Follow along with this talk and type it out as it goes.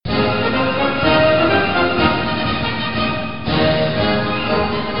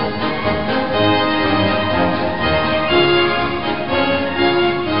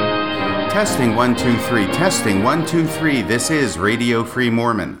Testing 1 2 3. Testing 1 2 3. This is Radio Free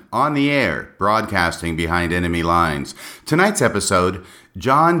Mormon on the air, broadcasting behind enemy lines. Tonight's episode,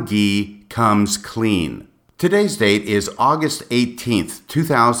 John Gee Comes Clean. Today's date is August 18th,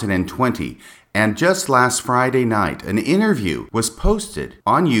 2020, and just last Friday night, an interview was posted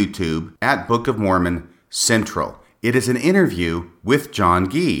on YouTube at Book of Mormon Central. It is an interview with John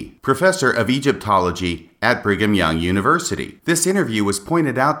Gee, professor of Egyptology at Brigham Young University. This interview was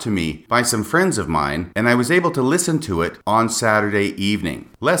pointed out to me by some friends of mine, and I was able to listen to it on Saturday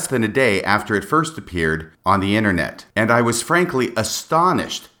evening, less than a day after it first appeared on the internet. And I was frankly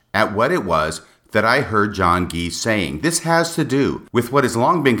astonished at what it was that I heard John Gee saying. This has to do with what has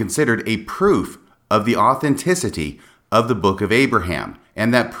long been considered a proof of the authenticity of the Book of Abraham,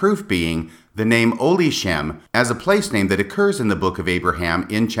 and that proof being the name Olishem as a place name that occurs in the Book of Abraham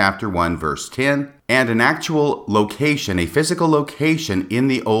in chapter 1, verse 10, and an actual location, a physical location in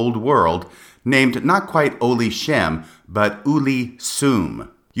the Old World named not quite Olishem, but Uli-Sum.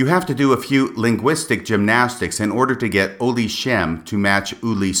 You have to do a few linguistic gymnastics in order to get Olishem to match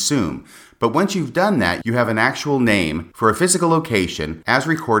Uli-Sum. But once you've done that, you have an actual name for a physical location as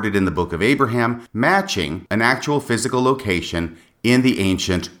recorded in the Book of Abraham, matching an actual physical location in the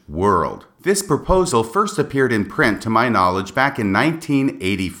ancient world. This proposal first appeared in print, to my knowledge, back in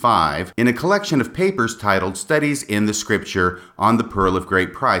 1985 in a collection of papers titled Studies in the Scripture on the Pearl of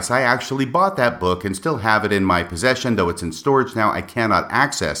Great Price. I actually bought that book and still have it in my possession, though it's in storage now. I cannot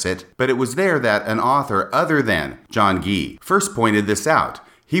access it. But it was there that an author other than John Gee first pointed this out.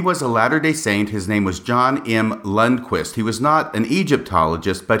 He was a Latter-day Saint. His name was John M. Lundquist. He was not an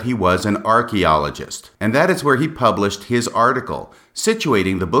Egyptologist, but he was an archaeologist. And that is where he published his article,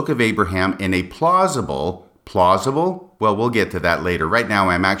 situating the Book of Abraham in a plausible? Well, we'll get to that later. Right now,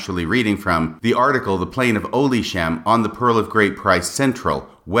 I'm actually reading from the article, The Plain of Olishem, on the Pearl of Great Price Central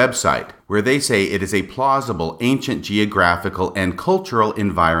website, where they say it is a plausible ancient geographical and cultural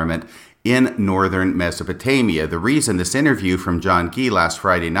environment in northern Mesopotamia. The reason this interview from John Gee last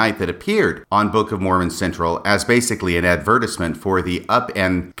Friday night that appeared on Book of Mormon Central as basically an advertisement for the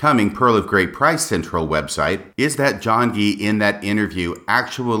up-and-coming Pearl of Great Price Central website is that John Gee in that interview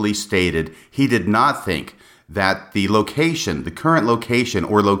actually stated he did not think that the location, the current location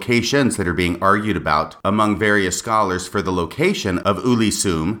or locations that are being argued about among various scholars for the location of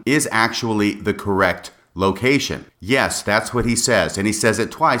Uli-Sum is actually the correct location. Yes, that's what he says, and he says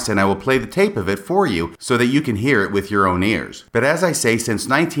it twice, and I will play the tape of it for you so that you can hear it with your own ears. But as I say, since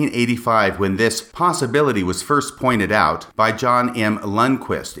 1985, when this possibility was first pointed out by John M.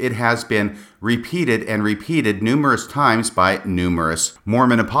 Lundquist, it has been repeated and repeated numerous times by numerous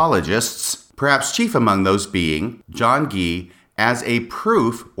Mormon apologists, perhaps chief among those being John Gee, as a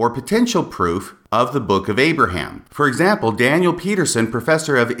proof or potential proof of the Book of Abraham. For example, Daniel Peterson,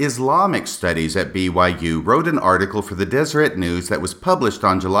 professor of Islamic Studies at BYU, wrote an article for the Deseret News that was published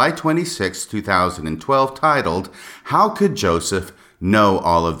on July 26, 2012, titled, "How Could Joseph Know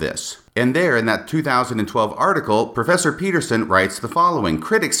All of This?" And there, in that 2012 article, Professor Peterson writes the following: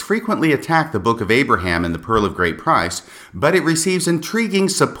 critics frequently attack the Book of Abraham and the Pearl of Great Price, but it receives intriguing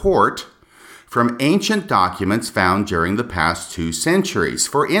support from ancient documents found during the past 2 centuries.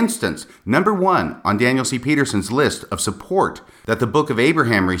 For instance, number 1 on Daniel C. Peterson's list of support that the Book of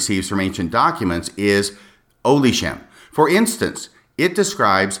Abraham receives from ancient documents is Olishem. For instance, it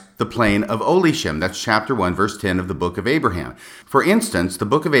describes the plain of Olishem. That's chapter 1, verse 10 of the Book of Abraham. For instance, the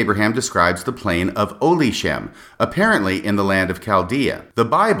Book of Abraham describes the plain of Olishem, apparently in the land of Chaldea. The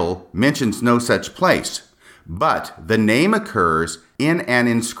Bible mentions no such place, but the name occurs in an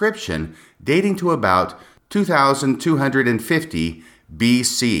inscription dating to about 2250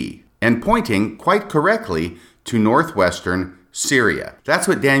 BC and pointing quite correctly to northwestern Syria. That's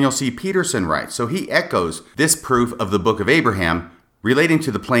what Daniel C. Peterson writes. So he echoes this proof of the Book of Abraham relating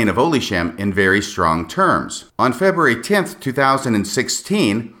to the plain of Olishem in very strong terms. On February 10th,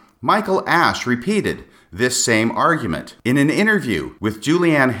 2016, Michael Ash repeated this same argument in an interview with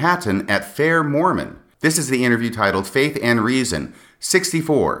Julianne Hatton at Fair Mormon. This is the interview titled Faith and Reason,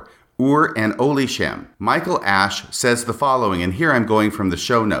 64, Ur and Olishem. Michael Ash says the following, and here I'm going from the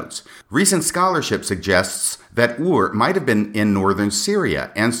show notes. Recent scholarship suggests that Ur might have been in northern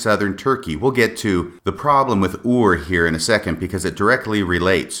Syria and southern Turkey. We'll get to the problem with Ur here in a second because it directly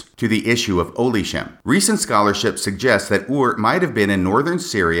relates to the issue of Olishem. Recent scholarship suggests that Ur might have been in northern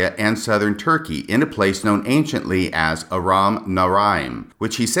Syria and southern Turkey in a place known anciently as Aram Naharaim,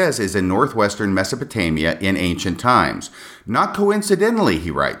 which he says is in northwestern Mesopotamia in ancient times. Not coincidentally,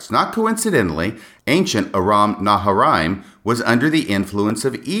 he writes, not coincidentally, ancient Aram Naharaim was under the influence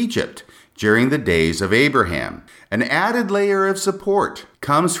of Egypt. during the days of Abraham. An added layer of support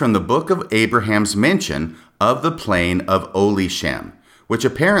comes from the book of Abraham's mention of the plain of Olishem, which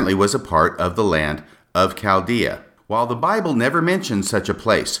apparently was a part of the land of Chaldea. While the Bible never mentions such a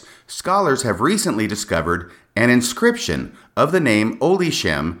place, scholars have recently discovered an inscription of the name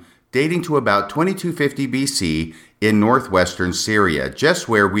Olishem dating to about 2250 BC in northwestern Syria, just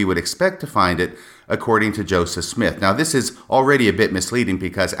where we would expect to find it according to Joseph Smith. Now, this is already a bit misleading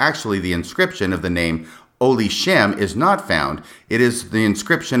because actually the inscription of the name Olishem is not found. It is the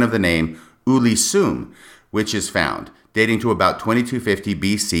inscription of the name Ulisum, which is found, dating to about 2250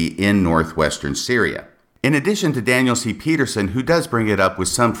 BC in northwestern Syria. In addition to Daniel C. Peterson, who does bring it up with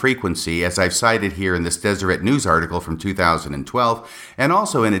some frequency, as I've cited here in this Deseret News article from 2012, and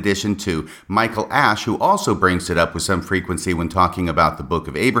also in addition to Michael Ash, who also brings it up with some frequency when talking about the Book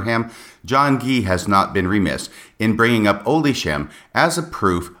of Abraham, John Gee has not been remiss in bringing up Olishem as a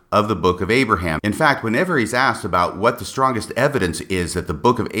proof of the Book of Abraham. In fact, whenever he's asked about what the strongest evidence is that the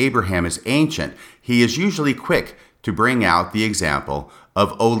Book of Abraham is ancient, he is usually quick to bring out the example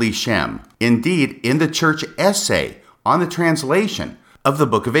of Olishem. Indeed, in the church essay on the translation of the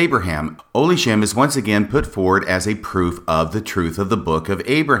Book of Abraham, Olishem is once again put forward as a proof of the truth of the Book of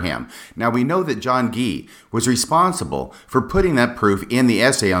Abraham. Now, we know that John Gee was responsible for putting that proof in the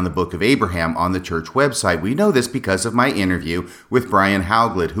essay on the Book of Abraham on the church website. We know this because of my interview with Brian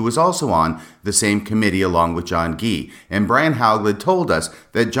Hauglid, who was also on the same committee along with John Gee. And Brian Hauglid told us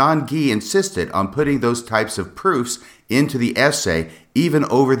that John Gee insisted on putting those types of proofs into the essay, even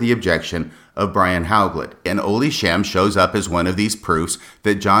over the objection of Brian Hauglid. And Olishem shows up as one of these proofs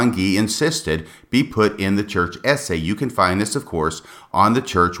that John Gee insisted be put in the church essay. You can find this, of course, on the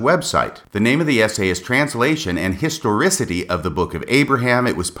church website. The name of the essay is Translation and Historicity of the Book of Abraham.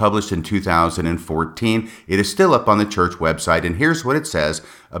 It was published in 2014. It is still up on the church website, and here's what it says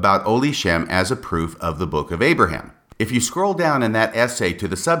about Olishem as a proof of the Book of Abraham. If you scroll down in that essay to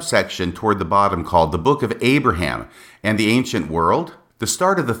the subsection toward the bottom called The Book of Abraham and the Ancient World, the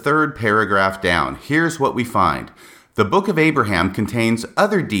start of the third paragraph down, here's what we find. The Book of Abraham contains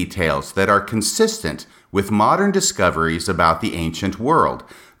other details that are consistent with modern discoveries about the ancient world.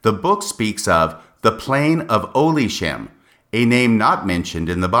 The book speaks of the plain of Olishem, a name not mentioned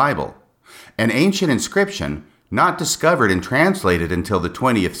in the Bible. An ancient inscription, not discovered and translated until the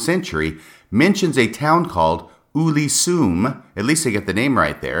 20th century, mentions a town called Ulisum, at least I get the name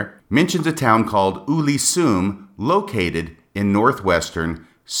right there, mentions a town called Ulisum located in northwestern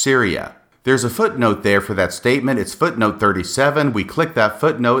Syria. There's a footnote there for that statement. It's footnote 37. We click that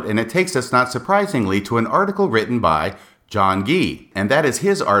footnote and it takes us, not surprisingly, to an article written by John Gee. And that is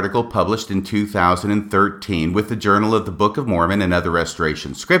his article published in 2013 with the Journal of the Book of Mormon and Other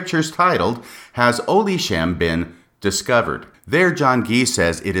Restoration Scriptures titled, Has Olishem Been Discovered? There, John Gee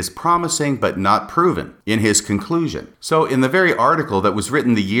says it is promising but not proven in his conclusion. So in the very article that was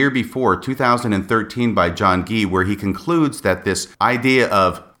written the year before, 2013, by John Gee, where he concludes that this idea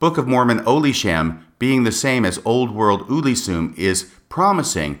of Book of Mormon Olishem being the same as Old World Ulisum is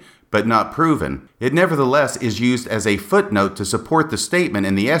promising but not proven, it nevertheless is used as a footnote to support the statement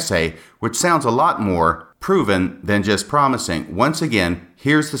in the essay, which sounds a lot more proven than just promising. Once again,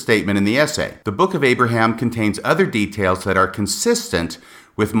 here's the statement in the essay. The Book of Abraham contains other details that are consistent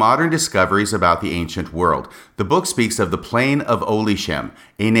with modern discoveries about the ancient world. The book speaks of the plain of Olishem,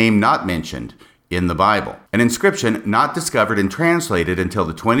 a name not mentioned in the Bible. An inscription not discovered and translated until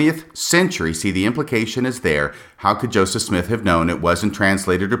the 20th century. See, the implication is there. How could Joseph Smith have known it wasn't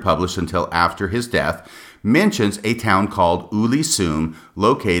translated or published until after his death? Mentions a town called Ulisum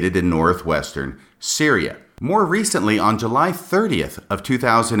located in northwestern Syria. More recently, on July 30th of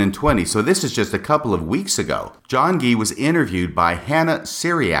 2020, so this is just a couple of weeks ago, John Gee was interviewed by Hannah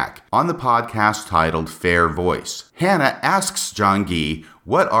Syriac on the podcast titled Fair Voice. Hannah asks John Gee,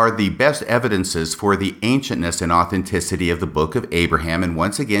 what are the best evidences for the ancientness and authenticity of the Book of Abraham? And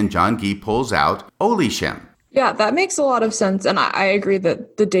once again, John Gee pulls out Olishem. Yeah, that makes a lot of sense. And I agree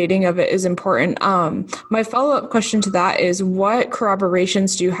that the dating of it is important. My follow-up question to that is, what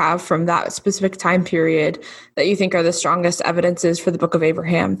corroborations do you have from that specific time period that you think are the strongest evidences for the Book of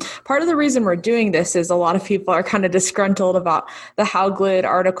Abraham? Part of the reason we're doing this is a lot of people are kind of disgruntled about the Hauglid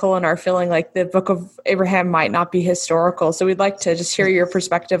article and are feeling like the Book of Abraham might not be historical. So we'd like to just hear your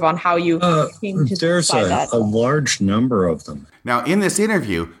perspective on how you came to decide that. There's a large number of them. Now, in this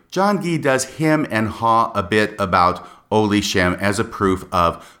interview, John Gee does hem and haw a bit about Olishem as a proof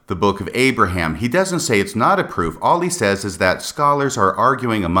of the Book of Abraham. He doesn't say it's not a proof. All he says is that scholars are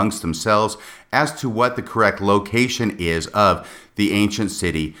arguing amongst themselves as to what the correct location is of the ancient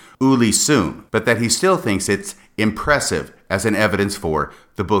city Ulisum, but that he still thinks it's impressive as an evidence for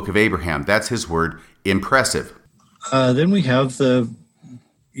the Book of Abraham. That's his word, impressive. Then we have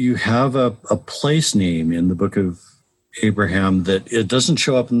you have a place name in the Book of Abraham that it doesn't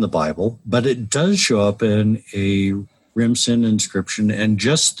show up in the Bible, but it does show up in a Rimson inscription. And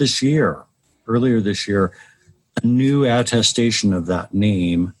just earlier this year, a new attestation of that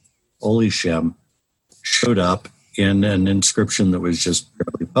name, Olishem, showed up in an inscription that was just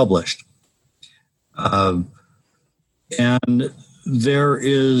barely published. And there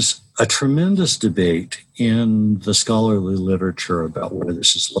is a tremendous debate in the scholarly literature about where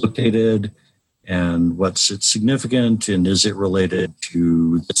this is located and what's its significance, and is it related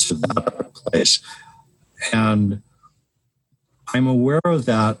to this or that other place. And I'm aware of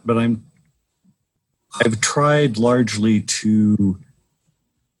that, but I've tried largely to,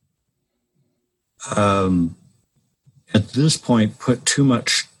 at this point, put too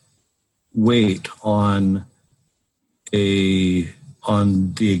much weight on the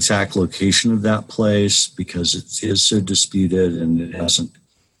exact location of that place because it is so disputed and it hasn't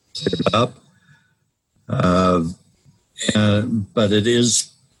cleared up. But it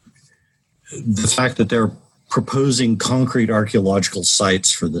is the fact that they're proposing concrete archaeological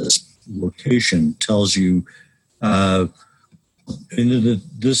sites for this location tells you that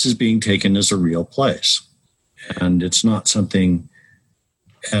this is being taken as a real place, and it's not something.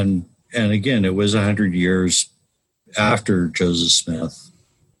 And again, it was 100 years after Joseph Smith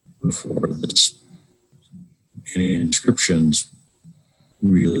before any inscriptions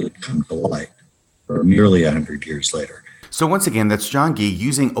really come to light, or nearly 100 years later. So once again, that's John Gee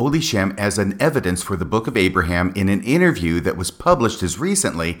using Olishem as an evidence for the Book of Abraham in an interview that was published as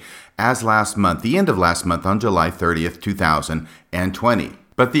recently as last month, the end of last month on July 30th, 2020.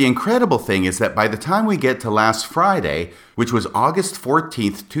 But the incredible thing is that by the time we get to last Friday, which was August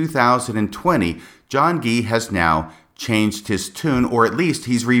 14th, 2020, John Gee has now changed his tune, or at least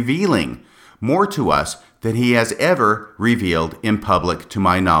he's revealing more to us than he has ever revealed in public, to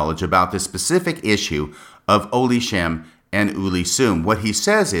my knowledge, about the specific issue of Olishem and Ulisum. What he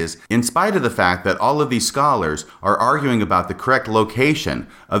says is, in spite of the fact that all of these scholars are arguing about the correct location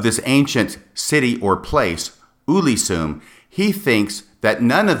of this ancient city or place, Ulisum, he thinks that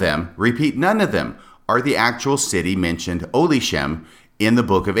none of them, repeat, none of them, are the actual city mentioned, Olishem, in the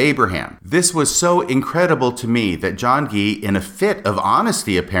Book of Abraham. This was so incredible to me that John Gee, in a fit of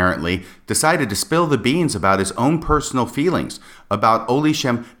honesty apparently, decided to spill the beans about his own personal feelings about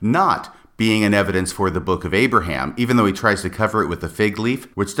Olishem not being an evidence for the Book of Abraham, even though he tries to cover it with a fig leaf,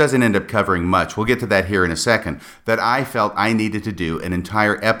 which doesn't end up covering much. We'll get to that here in a second, that I felt I needed to do an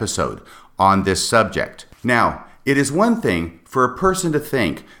entire episode on this subject. Now, it is one thing for a person to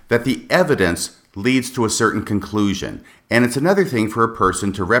think that the evidence leads to a certain conclusion, and it's another thing for a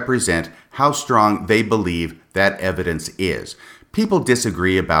person to represent how strong they believe that evidence is. People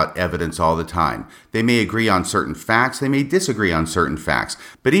disagree about evidence all the time. They may agree on certain facts, they may disagree on certain facts,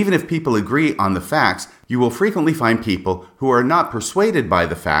 but even if people agree on the facts, you will frequently find people who are not persuaded by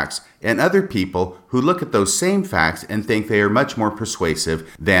the facts, and other people who look at those same facts and think they are much more persuasive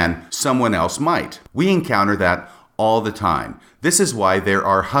than someone else might. We encounter that all the time. This is why there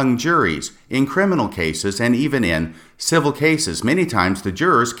are hung juries in criminal cases and even in civil cases. Many times the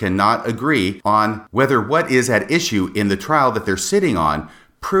jurors cannot agree on whether what is at issue in the trial that they're sitting on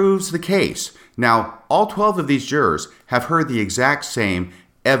proves the case. Now, all 12 of these jurors have heard the exact same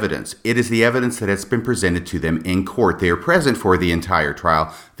evidence. It is the evidence that has been presented to them in court. They are present for the entire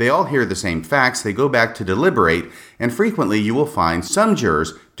trial. They all hear the same facts. They go back to deliberate, and frequently you will find some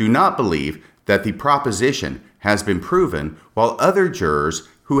jurors do not believe that the proposition has been proven, while other jurors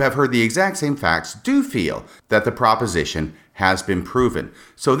who have heard the exact same facts do feel that the proposition has been proven.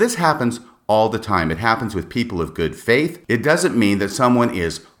 So this happens all the time. It happens with people of good faith. It doesn't mean that someone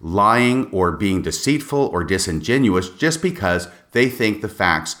is lying or being deceitful or disingenuous just because they think the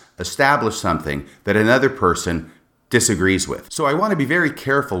facts establish something that another person disagrees with. So I want to be very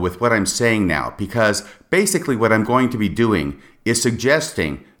careful with what I'm saying now, because basically what I'm going to be doing is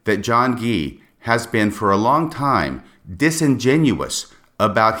suggesting that John Gee has been for a long time disingenuous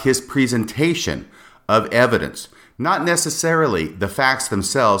about his presentation of evidence. Not necessarily the facts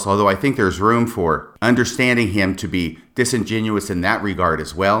themselves, although I think there's room for understanding him to be disingenuous in that regard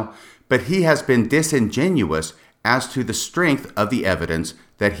as well, but he has been disingenuous as to the strength of the evidence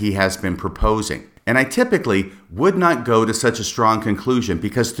that he has been proposing. And I typically would not go to such a strong conclusion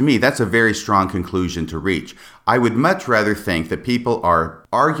because to me that's a very strong conclusion to reach. I would much rather think that people are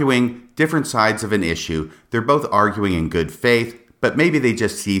arguing different sides of an issue. They're both arguing in good faith. but maybe they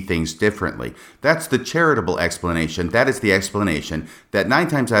just see things differently. That's the charitable explanation. That is the explanation that 9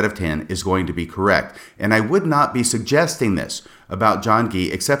 times out of 10 is going to be correct. And I would not be suggesting this about John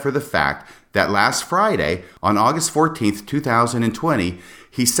Gee except for the fact that last Friday, on August 14th, 2020,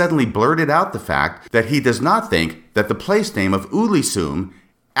 he suddenly blurted out the fact that he does not think that the place name of Ulisum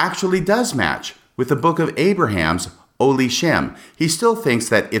actually does match with the book of Abraham's Oli Shem. He still thinks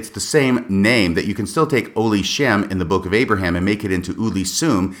that it's the same name, that you can still take Oli Shem in the book of Abraham and make it into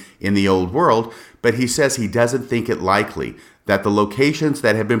Ulisum in the old world, but he says he doesn't think it likely that the locations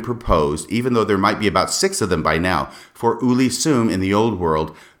that have been proposed, even though there might be about 6 of them by now, for Ulisum in the old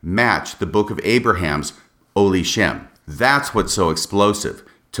world, match the book of Abraham's Oli Shem. That's what's so explosive,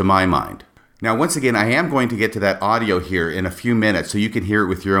 to my mind. Now, once again, I am going to get to that audio here in a few minutes so you can hear it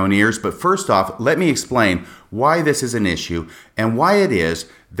with your own ears. But first off, let me explain why this is an issue and why it is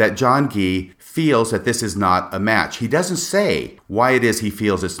that John Gee feels that this is not a match. He doesn't say why it is he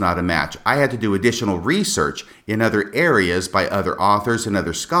feels it's not a match. I had to do additional research in other areas by other authors and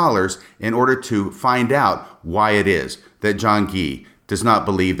other scholars in order to find out why it is that John Gee does not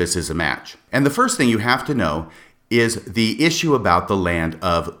believe this is a match. And the first thing you have to know is the issue about the land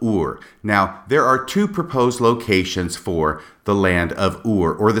of Ur. Now, there are 2 proposed locations for the land of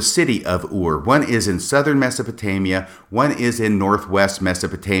Ur, or the city of Ur. One is in southern Mesopotamia, one is in northwest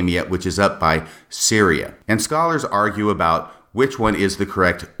Mesopotamia, which is up by Syria. And scholars argue about which one is the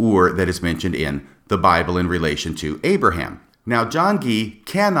correct Ur that is mentioned in the Bible in relation to Abraham. Now, John Gee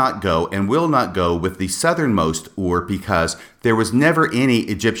cannot go and will not go with the southernmost Ur because there was never any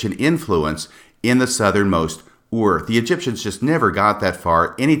Egyptian influence in the southernmost Ur. The Egyptians just never got that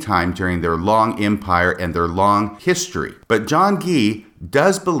far anytime during their long empire and their long history. But John Gee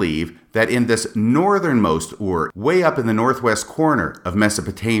does believe that in this northernmost Ur, way up in the northwest corner of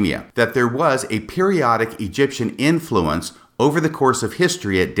Mesopotamia, that there was a periodic Egyptian influence over the course of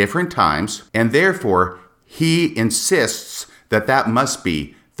history at different times, and therefore he insists that that must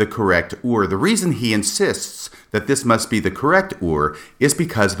be the correct Ur. The reason he insists that this must be the correct Ur is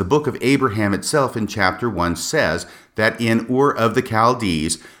because the book of Abraham itself in chapter 1 says that in Ur of the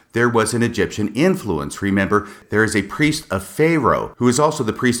Chaldees, there was an Egyptian influence. Remember, there is a priest of Pharaoh who is also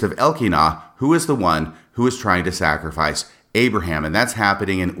the priest of Elkanah, who is the one who is trying to sacrifice Abraham, and that's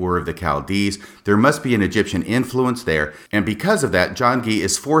happening in Ur of the Chaldees. There must be an Egyptian influence there, and because of that, John Gee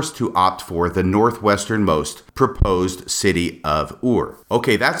is forced to opt for the northwesternmost proposed city of Ur.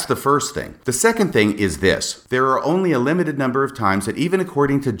 Okay, that's the first thing. The second thing is this. There are only a limited number of times that even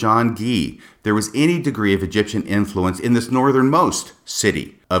according to John Gee, there was any degree of Egyptian influence in this northernmost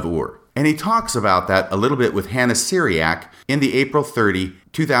city of Ur. And he talks about that a little bit with Hannah Syriac in the April 30,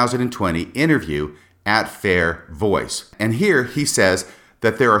 2020 interview at Fair Voice. And here he says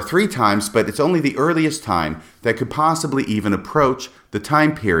that there are 3 times, but it's only the earliest time that could possibly even approach the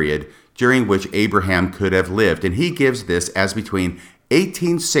time period during which Abraham could have lived. And he gives this as between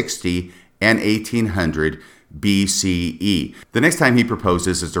 1860 and 1800 BCE. The next time he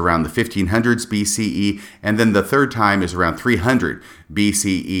proposes is around the 1500s BCE, and then the third time is around 300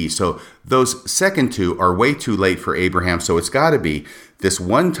 BCE. So those second 2 are way too late for Abraham, so it's got to be this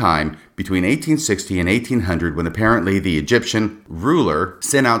one time between 1860 and 1800 when apparently the Egyptian ruler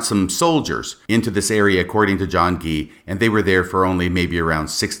sent out some soldiers into this area according to John Gee, and they were there for only maybe around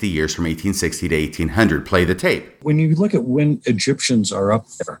 60 years from 1860 to 1800. Play the tape. When you look at when Egyptians are up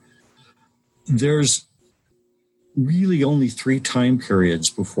there, there's really only 3 time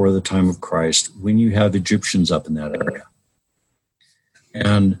periods before the time of Christ when you have Egyptians up in that area.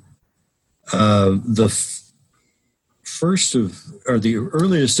 And the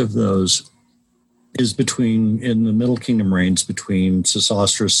earliest of those is in the Middle Kingdom reigns between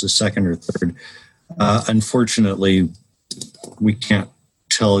Sesostris II or III. Unfortunately, we can't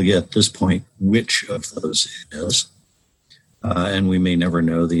tell yet at this point which of those it is. And we may never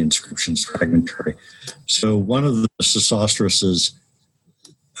know. The inscription's fragmentary. So one of the Sesostrises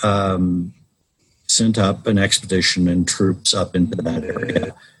sent up an expedition and troops up into that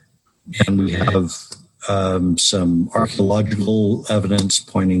area. And we have some archaeological evidence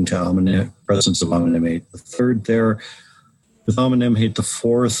pointing to presence of Amenemhate III there. With Amenemhate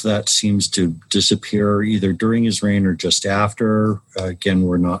IV, that seems to disappear either during his reign or just after. Again,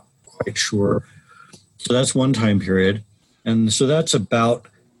 we're not quite sure. So that's one time period. And so that's about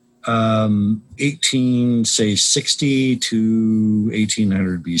 1860 to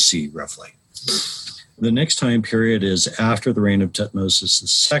 1800 BC, roughly. The next time period is after the reign of Thutmose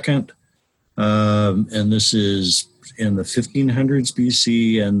II, and this is in the 1500s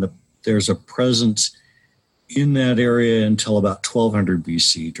BC, and there's a presence in that area until about 1200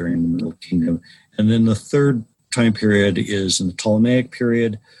 BC during the Middle Kingdom. And then the third time period is in the Ptolemaic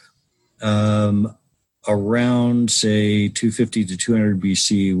period, around, say, 250 to 200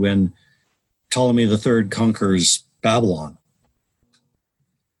 BC, when Ptolemy III conquers Babylon.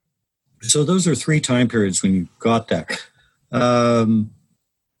 So those are three time periods when you got that. And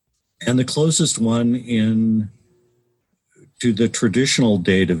the closest one to the traditional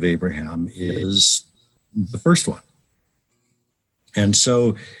date of Abraham is the first one. And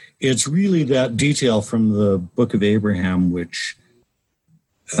so it's really that detail from the book of Abraham which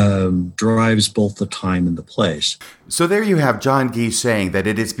drives both the time and the place. So there you have John Gee saying that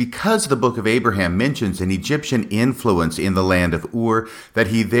it is because the book of Abraham mentions an Egyptian influence in the land of Ur that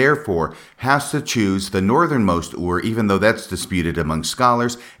he therefore has to choose the northernmost Ur, even though that's disputed among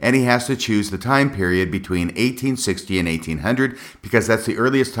scholars, and he has to choose the time period between 1860 and 1800 because that's the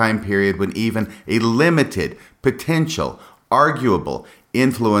earliest time period when even a limited, potential, arguable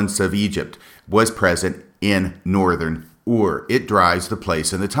influence of Egypt was present in northern Ur. It drives the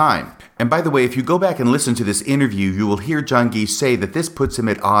place and the time. And by the way, if you go back and listen to this interview, you will hear John Gee say that this puts him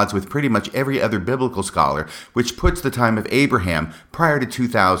at odds with pretty much every other biblical scholar, which puts the time of Abraham prior to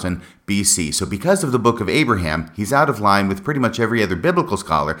 2000 BC. So because of the book of Abraham, he's out of line with pretty much every other biblical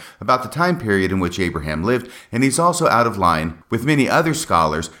scholar about the time period in which Abraham lived, and he's also out of line with many other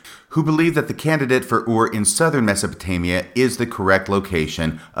scholars who believe that the candidate for Ur in southern Mesopotamia is the correct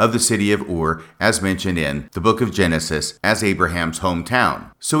location of the city of Ur, as mentioned in the book of Genesis, as Abraham's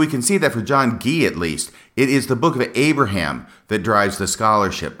hometown. So we can see that for John Gee, at least, it is the book of Abraham that drives the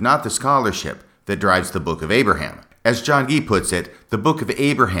scholarship, not the scholarship that drives the book of Abraham. As John Gee puts it, the book of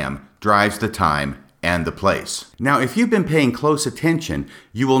Abraham drives the time and the place. Now, if you've been paying close attention,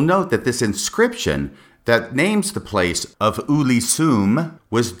 you will note that this inscription that names the place of Ulisum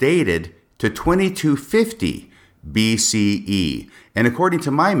was dated to 2250 BCE. And according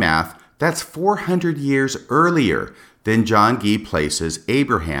to my math, that's 400 years earlier than John Gee places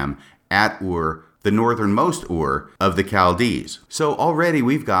Abraham at Ur, the northernmost Ur of the Chaldees. So already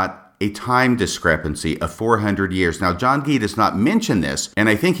we've got a time discrepancy of 400 years. Now, John Gee does not mention this, and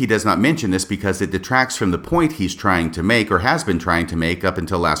I think he does not mention this because it detracts from the point he's trying to make, or has been trying to make up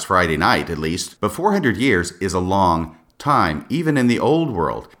until last Friday night, at least. But 400 years is a long time, even in the old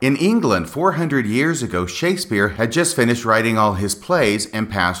world. In England, 400 years ago, Shakespeare had just finished writing all his plays and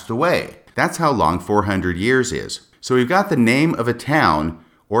passed away. That's how long 400 years is. So we've got the name of a town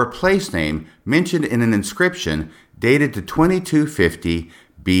or a place name mentioned in an inscription dated to 2250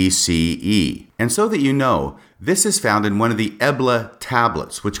 BCE. And so that you know, this is found in one of the Ebla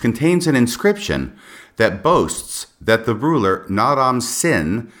tablets, which contains an inscription that boasts that the ruler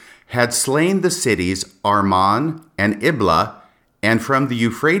Naram-Sin had slain the cities Arman and Ibla, and from the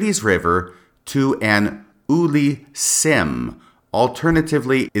Euphrates River to an Ulisim.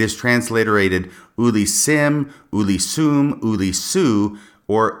 Alternatively, it is transliterated Ulisim, Ulisum, Ulisu,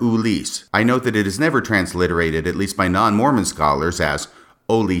 or Ulis. I note that it is never transliterated, at least by non-Mormon scholars, as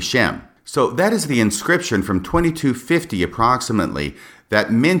Oli Shem. So that is the inscription from 2250 approximately that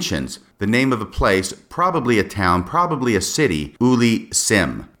mentions the name of a place, probably a town, probably a city, Uli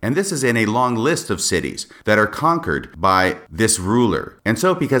Sim. And this is in a long list of cities that are conquered by this ruler. And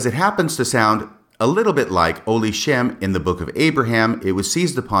so because it happens to sound a little bit like Oli Shem in the book of Abraham, it was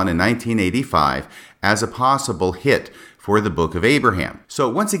seized upon in 1985 as a possible hit for the book of Abraham. So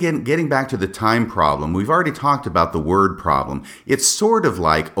once again, getting back to the time problem, we've already talked about the word problem. It's sort of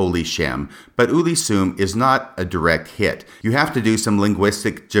like Oli Shem, but Ulisum is not a direct hit. You have to do some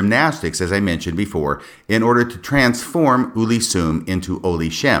linguistic gymnastics, as I mentioned before, in order to transform Ulisum into Oli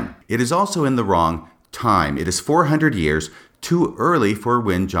Shem. It is also in the wrong time. It is 400 years too early for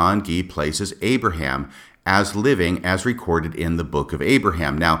when John Gee places Abraham as living as recorded in the book of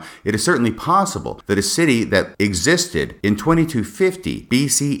Abraham. Now, it is certainly possible that a city that existed in 2250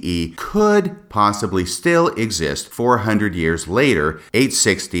 BCE could possibly still exist 400 years later,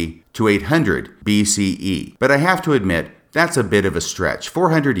 860 to 800 BCE. But I have to admit, that's a bit of a stretch.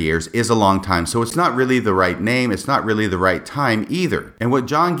 400 years is a long time, so it's not really the right name. It's not really the right time either. And what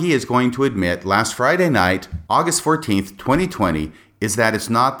John Gee is going to admit last Friday night, August 14th, 2020, is that it's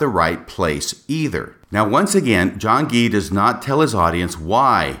not the right place either. Now, once again, John Gee does not tell his audience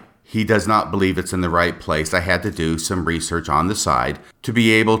why he does not believe it's in the right place. I had to do some research on the side to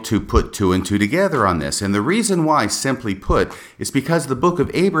be able to put two and two together on this. And the reason why, simply put, is because the book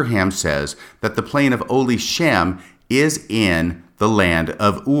of Abraham says that the plain of Oli Shem is in the land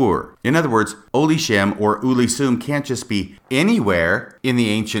of Ur. In other words, Oli Shem or Ulisum can't just be anywhere in the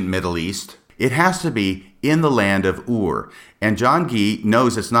ancient Middle East. It has to be in the land of Ur. And John Gee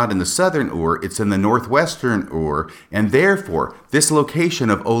knows it's not in the southern Ur, it's in the northwestern Ur, and therefore this location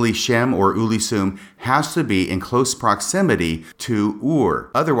of Oli Shem or Ulisum has to be in close proximity to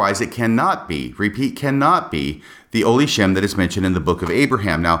Ur. Otherwise it cannot be, repeat, cannot be the Oli Shem that is mentioned in the book of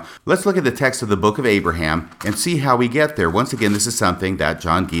Abraham. Now, let's look at the text of the book of Abraham and see how we get there. Once again, this is something that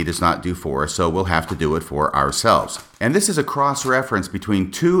John Gee does not do for us, so we'll have to do it for ourselves. And this is a cross-reference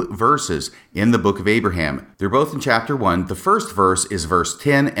between two verses in the book of Abraham. They're both in chapter 1. The first verse is verse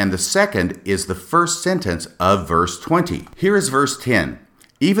 10, and the second is the first sentence of verse 20. Here is verse 10.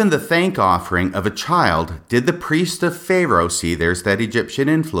 Even the thank offering of a child did the priest of Pharaoh, see, there's that Egyptian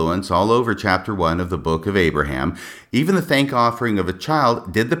influence all over chapter 1 of the book of Abraham. Even the thank offering of a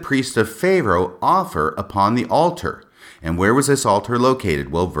child did the priest of Pharaoh offer upon the altar. And where was this altar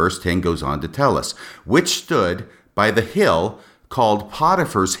located? Well, verse 10 goes on to tell us, which stood by the hill called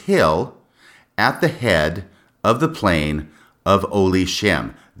Potiphar's Hill at the head of the plain of Oli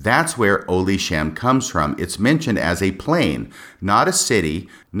Shem. That's where Oli Shem comes from. It's mentioned as a plain, not a city,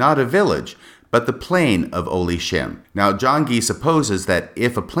 not a village, but the plain of Oli Shem. Now, John Gee supposes that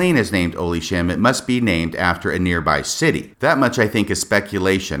if a plain is named Oli Shem, it must be named after a nearby city. That much, I think, is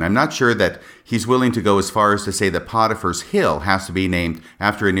speculation. I'm not sure that he's willing to go as far as to say that Potiphar's Hill has to be named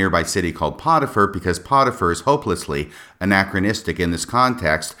after a nearby city called Potiphar, because Potiphar is hopelessly anachronistic in this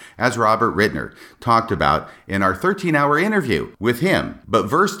context, as Robert Rittner talked about in our 13-hour interview with him. But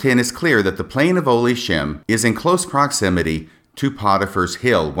verse 10 is clear that the plain of Oli Shem is in close proximity to Potiphar's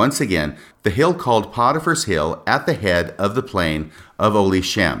Hill. Once again, the hill called Potiphar's Hill at the head of the plain of Oli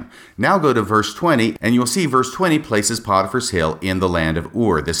Shem. Now go to verse 20, and you'll see verse 20 places Potiphar's Hill in the land of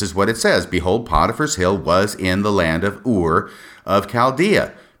Ur. This is what it says. Behold, Potiphar's Hill was in the land of Ur of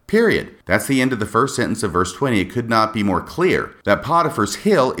Chaldea. Period. That's the end of the first sentence of verse 20. It could not be more clear that Potiphar's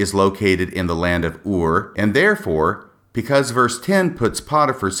Hill is located in the land of Ur, and therefore, because verse 10 puts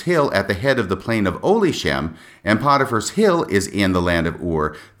Potiphar's Hill at the head of the plain of Oli Shem, and Potiphar's Hill is in the land of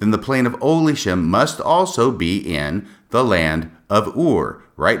Ur, then the plain of Oli Shem must also be in the land of Ur,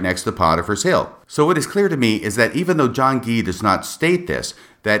 right next to Potiphar's Hill. So what is clear to me is that even though John Gee does not state this,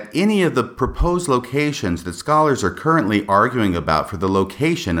 that any of the proposed locations that scholars are currently arguing about for the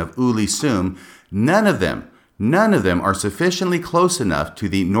location of Ulisum, none of them are sufficiently close enough to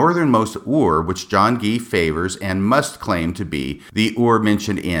the northernmost Ur, which John Gee favors and must claim to be the Ur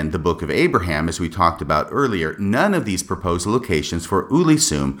mentioned in the book of Abraham, as we talked about earlier. None of these proposed locations for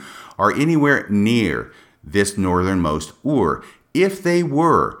Ulisum are anywhere near this northernmost Ur. If they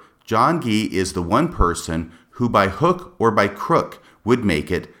were, John Gee is the one person who by hook or by crook would make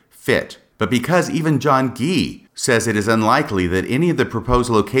it fit. But because even John Gee says it is unlikely that any of the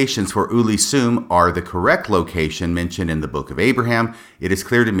proposed locations for Ulisum are the correct location mentioned in the book of Abraham, it is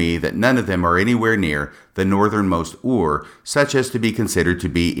clear to me that none of them are anywhere near the northernmost Ur, such as to be considered to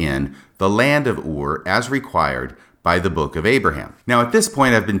be in the land of Ur as required by the book of Abraham. Now, at this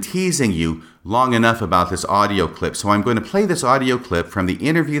point, I've been teasing you long enough about this audio clip, so I'm going to play this audio clip from the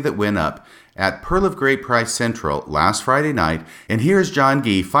interview that went up at Pearl of Great Price Central last Friday night, and here's John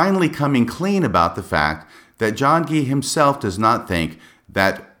Gee finally coming clean about the fact that John Gee himself does not think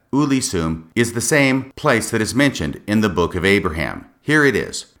that Ulisum is the same place that is mentioned in the book of Abraham. Here it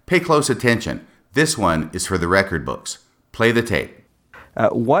is. Pay close attention. This one is for the record books. Play the tape.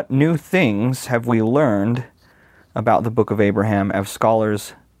 What new things have we learned about the book of Abraham as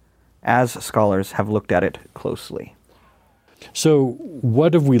scholars have looked at it closely? So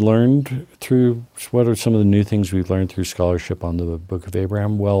what have we learned what are some of the new things we've learned through scholarship on the book of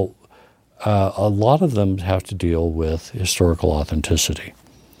Abraham? Well, a lot of them have to deal with historical authenticity.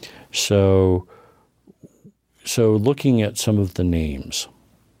 So looking at some of the names,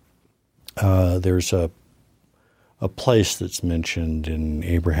 there's a place that's mentioned in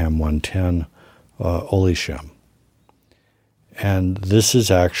Abraham 1:10, Oli Shem. And this is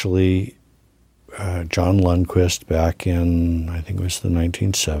actually John Lundquist back in, I think it was the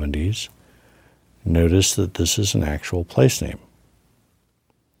 1970s, noticed that this is an actual place name.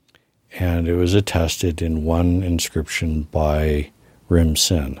 And it was attested in one inscription by Rim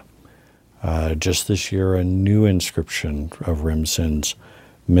Sin. Just this year, a new inscription of Rim Sin's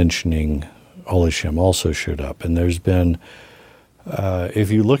mentioning Oli Shem also showed up. And there's been,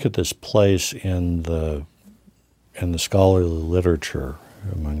 if you look at this place in the scholarly literature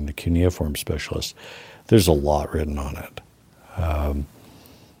among the cuneiform specialists, there's a lot written on it.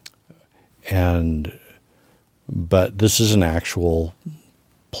 But this is an actual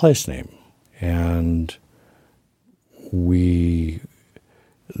place name. And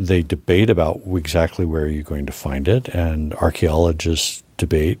they debate about exactly where you're going to find it, and archaeologists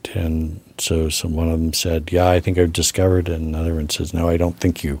debate. And so one of them said, yeah, I think I've discovered it. And another one says, no, I don't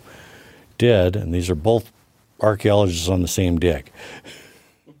think you did. And these are both archaeologists on the same dig.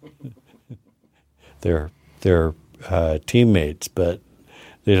 They're teammates, but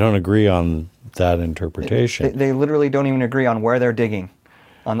they don't agree on that interpretation. They literally don't even agree on where they're digging,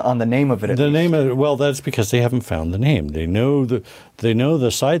 on the name of it. The name of it, well, that's because they haven't found the name. They know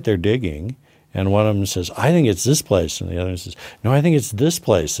the site they're digging, and one of them says, I think it's this place, and the other one says, no, I think it's this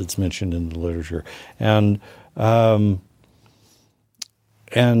place that's mentioned in the literature.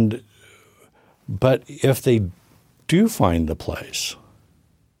 But if they do find the place,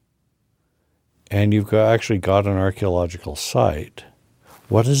 and you've actually got an archaeological site,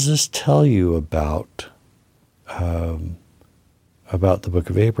 what does this tell you about the Book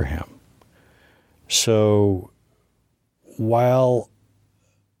of Abraham? So while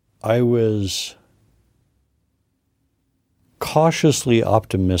I was cautiously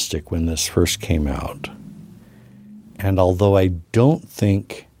optimistic when this first came out, and although I don't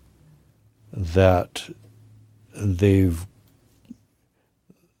think that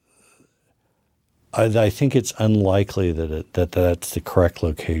I think it's unlikely that that's the correct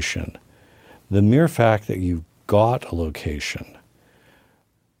location. The mere fact that you've got a location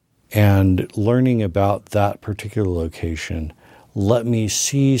and learning about that particular location let me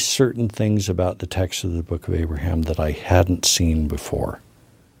see certain things about the text of the Book of Abraham that I hadn't seen before.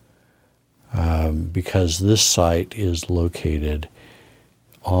 Because this site is located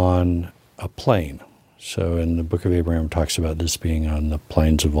on a plain. So in the Book of Abraham, it talks about this being on the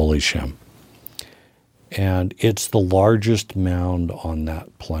plains of Olishem. And it's the largest mound on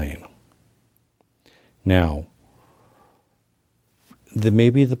that plain. Now,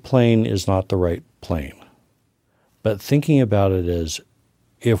 maybe the plain is not the right plain, but thinking about it as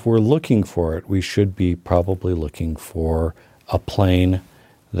if we're looking for it, we should be probably looking for a plain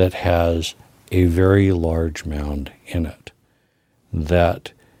that has a very large mound in it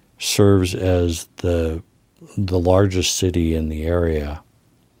that serves as the largest city in the area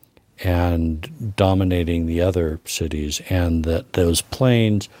and dominating the other cities, and that those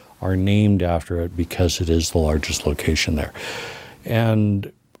plains are named after it because it is the largest location there.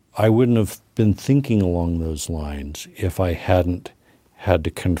 And I wouldn't have been thinking along those lines if I hadn't had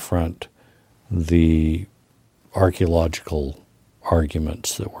to confront the archaeological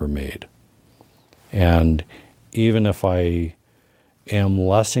arguments that were made. And even if I am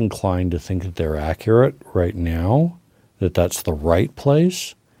less inclined to think that they're accurate right now, that that's the right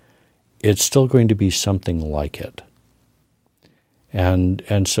place, it's still going to be something like it.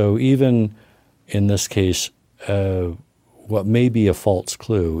 And so even in this case, what may be a false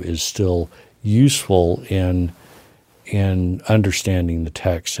clue is still useful in understanding the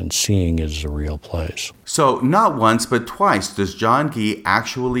text and seeing it as a real place. So not once but twice does John Gee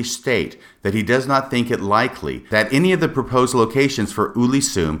actually state that he does not think it likely that any of the proposed locations for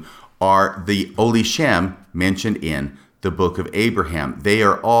Ulisum are the Olishem mentioned in the Book of Abraham. They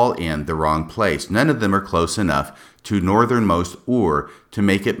are all in the wrong place. None of them are close enough to northernmost Ur to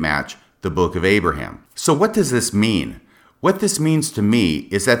make it match the Book of Abraham. So what does this mean? What this means to me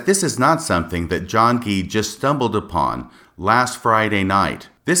is that this is not something that John Gee just stumbled upon last Friday night.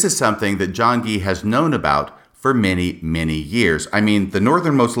 This is something that John Gee has known about for many, many years. I mean, the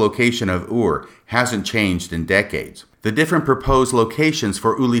northernmost location of Ur hasn't changed in decades. The different proposed locations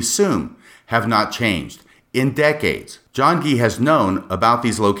for Ulisum have not changed in decades. John Gee has known about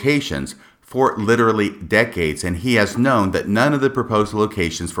these locations for literally decades, and he has known that none of the proposed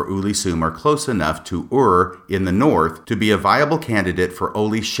locations for Ulisum are close enough to Ur in the north to be a viable candidate for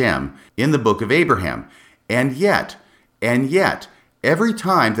Olishem in the Book of Abraham. And yet, every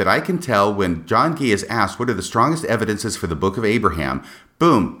time that I can tell when John Gee is asked what are the strongest evidences for the Book of Abraham,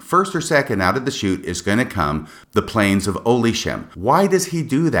 boom, first or second out of the chute is going to come the plains of Olishem. Why does he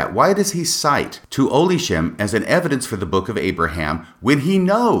do that? Why does he cite to Olishem as an evidence for the Book of Abraham when he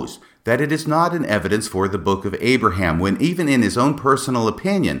knows that it is not an evidence for the Book of Abraham, when even in his own personal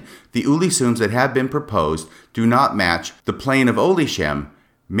opinion, the Ulisums that have been proposed do not match the plain of Olishem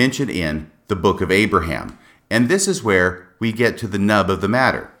mentioned in the Book of Abraham? And this is where we get to the nub of the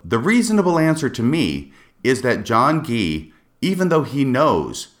matter. The reasonable answer to me is that John Gee, even though he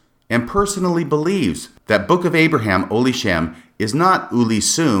knows and personally believes that Book of Abraham, Olishem, is not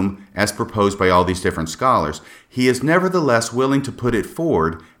Ulisum as proposed by all these different scholars, he is nevertheless willing to put it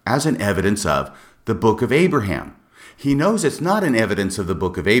forward as an evidence of the Book of Abraham. He knows it's not an evidence of the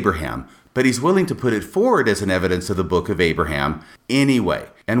Book of Abraham, but he's willing to put it forward as an evidence of the Book of Abraham anyway.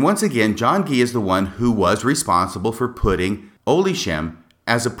 And once again, John Gee is the one who was responsible for putting Olishem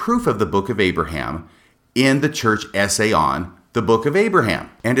as a proof of the Book of Abraham in the church essay on the Book of Abraham.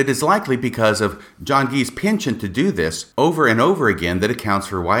 And it is likely because of John Gee's penchant to do this over and over again that accounts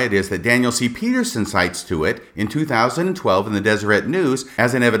for why it is that Daniel C. Peterson cites to it in 2012 in the Deseret News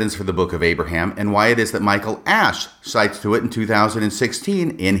as an evidence for the Book of Abraham, and why it is that Michael Ash cites to it in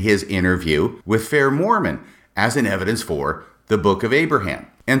 2016 in his interview with Fair Mormon as an evidence for the Book of Abraham.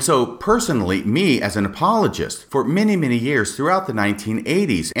 And so personally, me as an apologist for many, many years throughout the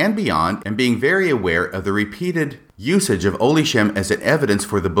 1980s and beyond, and being very aware of the repeated usage of Oli Shem as an evidence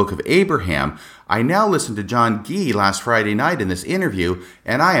for the Book of Abraham, I now listened to John Gee last Friday night in this interview,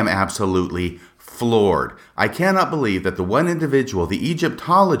 and I am absolutely floored. I cannot believe that the one individual, the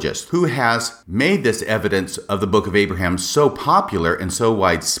Egyptologist, who has made this evidence of the Book of Abraham so popular and so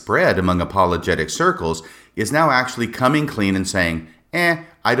widespread among apologetic circles, is now actually coming clean and saying,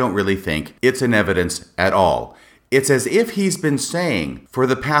 I don't really think it's an evidence at all. It's as if he's been saying for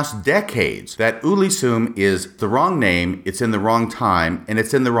the past decades that Ulisum is the wrong name, it's in the wrong time, and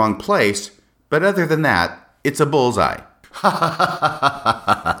it's in the wrong place, but other than that, it's a bullseye.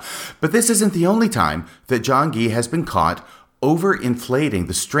 But this isn't the only time that John Gee has been caught overinflating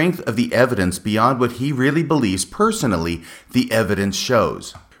the strength of the evidence beyond what he really believes personally the evidence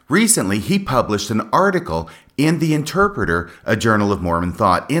shows. Recently, he published an article in The Interpreter, a journal of Mormon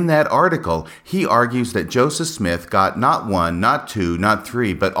thought. In that article, he argues that Joseph Smith got not one, not two, not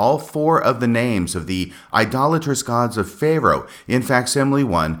three, but all four of the names of the idolatrous gods of Pharaoh in facsimile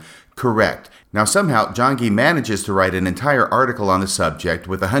 1 correct. Now, somehow, John Gee manages to write an entire article on the subject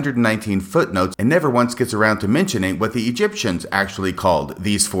with 119 footnotes and never once gets around to mentioning what the Egyptians actually called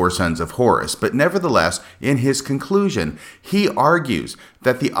these four sons of Horus. But nevertheless, in his conclusion, he argues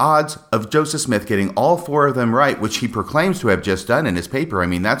that the odds of Joseph Smith getting all four of them right, which he proclaims to have just done in his paper, I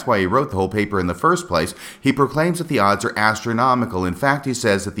mean, that's why he wrote the whole paper in the first place, he proclaims that the odds are astronomical. In fact, he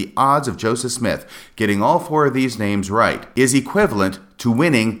says that the odds of Joseph Smith getting all four of these names right is equivalent to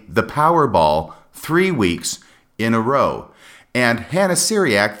winning the Powerball 3 weeks in a row. And Hannah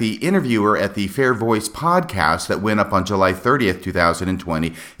Syriac, the interviewer at the Fair Voice podcast that went up on July 30th,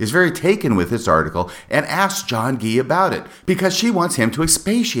 2020, is very taken with this article and asks John Gee about it because she wants him to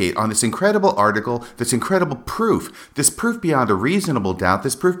expatiate on this incredible article, this incredible proof, this proof beyond a reasonable doubt,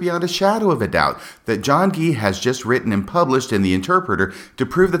 this proof beyond a shadow of a doubt that John Gee has just written and published in The Interpreter to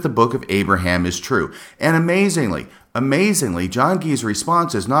prove that the Book of Abraham is true. And Amazingly, John Gee's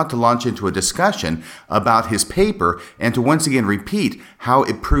response is not to launch into a discussion about his paper and to once again repeat how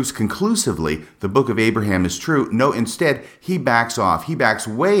it proves conclusively the Book of Abraham is true. No, instead, he backs off. He backs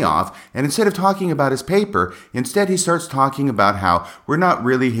way off, and instead of talking about his paper, instead he starts talking about how we're not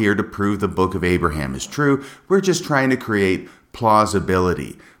really here to prove the Book of Abraham is true. We're just trying to create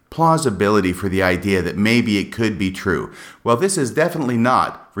plausibility for the idea that maybe it could be true. Well, this is definitely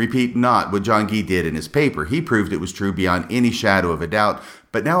not what John Gee did in his paper. He proved it was true beyond any shadow of a doubt,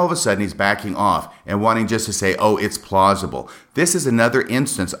 but now all of a sudden he's backing off and wanting just to say, oh, it's plausible. This is another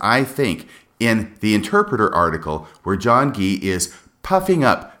instance, I think, in the Interpreter article where John Gee is puffing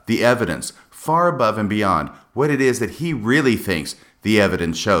up the evidence far above and beyond what it is that he really thinks the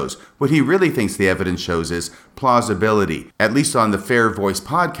evidence shows. What he really thinks the evidence shows is plausibility, at least on the Fair Voice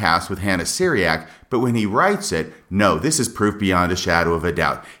podcast with Hannah Syriac, but when he writes it, no, this is proof beyond a shadow of a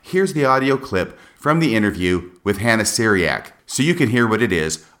doubt. Here's the audio clip from the interview with Hannah Syriac, so you can hear what it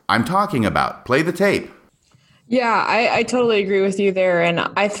is I'm talking about. Play the tape. Yeah, I totally agree with you there. And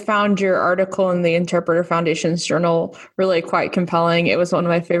I found your article in the Interpreter Foundation's journal really quite compelling. It was one of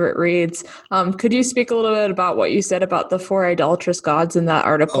my favorite reads. Could you speak a little bit about what you said about the four idolatrous gods in that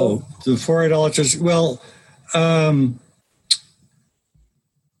article? Oh, the four idolatrous. Well,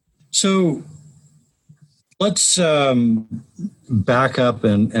 so let's back up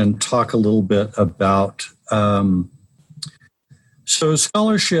and talk a little bit about, so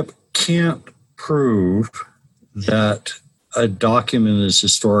scholarship can't prove that a document is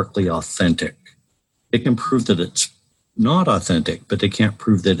historically authentic. They can prove that it's not authentic, but they can't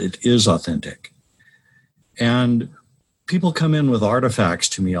prove that it is authentic. And people come in with artifacts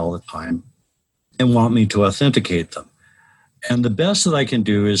to me all the time and want me to authenticate them. And the best that I can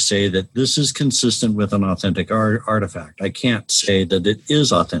do is say that this is consistent with an authentic artifact. I can't say that it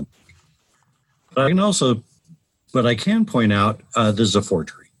is authentic. But I can point out this is a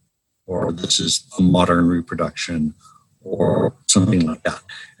forgery, or this is a modern reproduction, or something like that.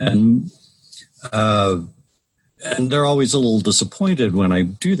 And they're always a little disappointed when I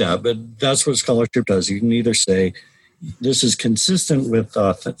do that, but that's what scholarship does. You can either say, this is consistent with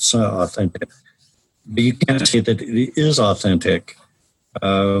authentic, but you can't say that it is authentic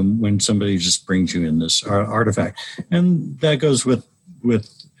when somebody just brings you in this artifact. And that goes with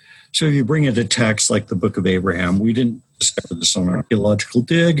so if you bring in a text like the Book of Abraham, we didn't discover this on archaeological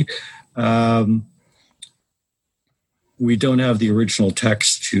dig. We don't have the original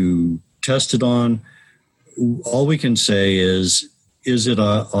text to test it on. All we can say is it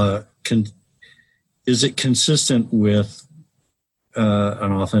consistent with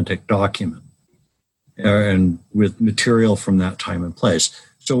an authentic document and with material from that time and place?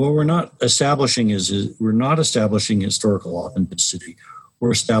 So what we're not establishing is we're not establishing historical authenticity.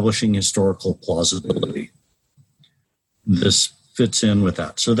 We're establishing historical plausibility. This fits in with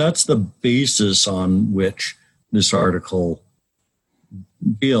that. So that's the basis on which this article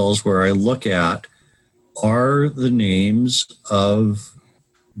deals, where I look at, are the names of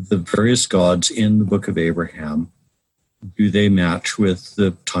the various gods in the Book of Abraham, do they match with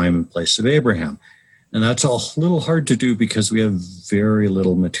the time and place of Abraham? And that's a little hard to do because we have very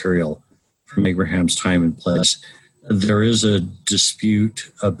little material from Abraham's time and place. There is a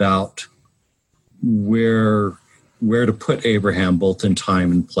dispute about where to put Abraham, both in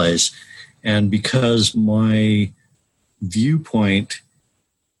time and place. And because my viewpoint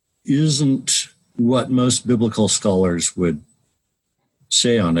isn't what most biblical scholars would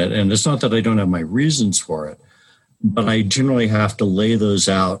say on it, and it's not that I don't have my reasons for it, but I generally have to lay those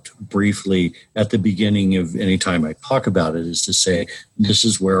out briefly at the beginning of any time I talk about it, is to say, this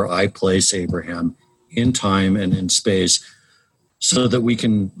is where I place Abraham in time and in space, so that we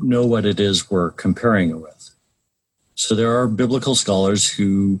can know what it is we're comparing it with. So there are biblical scholars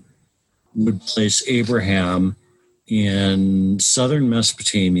who would place Abraham in southern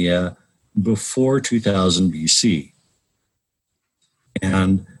Mesopotamia before 2000 BC.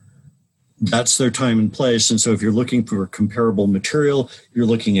 And that's their time and place. And so if you're looking for comparable material, you're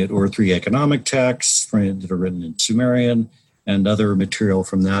looking at Ur-3 economic texts that are written in Sumerian and other material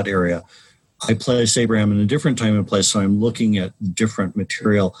from that area. I place Abraham in a different time and place, so I'm looking at different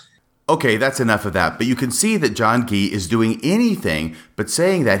material. Okay, that's enough of that. But you can see that John Gee is doing anything but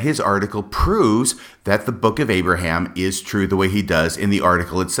saying that his article proves that the Book of Abraham is true the way he does in the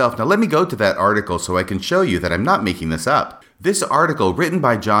article itself. Now let me go to that article so I can show you that I'm not making this up. This article, written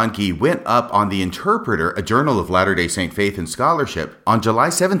by John Gee, went up on The Interpreter, a journal of Latter-day Saint faith and scholarship, on July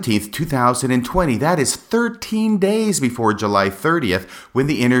 17th, 2020. That is 13 days before July 30th, when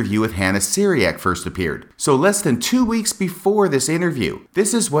the interview with Hannah Syriac first appeared. So less than 2 weeks before this interview.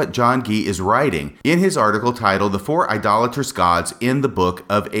 This is what John Gee is writing in his article titled The Four Idolatrous Gods in the Book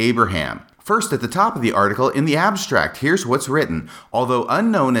of Abraham. First, at the top of the article, in the abstract, here's what's written. Although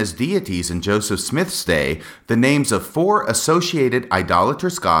unknown as deities in Joseph Smith's day, the names of four associated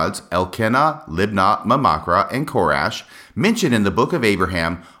idolatrous gods, Elkanah, Libnah, Mamachra, and Korash, mentioned in the Book of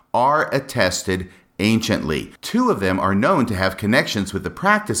Abraham, are attested anciently. Two of them are known to have connections with the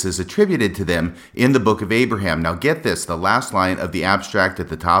practices attributed to them in the Book of Abraham. Now get this, the last line of the abstract at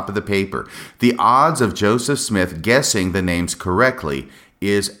the top of the paper. The odds of Joseph Smith guessing the names correctly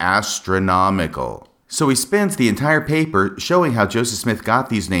is astronomical. So he spends the entire paper showing how Joseph Smith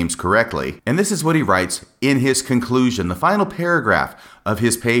got these names correctly. And this is what he writes in his conclusion, the final paragraph of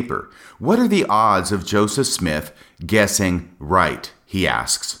his paper. What are the odds of Joseph Smith guessing right? He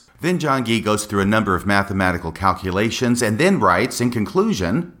asks. Then John Gee goes through a number of mathematical calculations and then writes in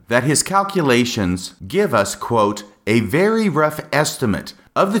conclusion that his calculations give us, quote, a very rough estimate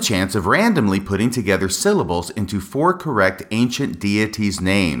of the chance of randomly putting together syllables into four correct ancient deities'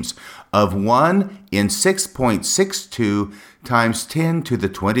 names of 1 in 6.62 times 10 to the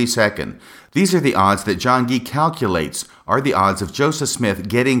 22nd. These are the odds that John Gee calculates are the odds of Joseph Smith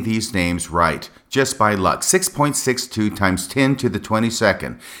getting these names right, just by luck, 6.62 times 10 to the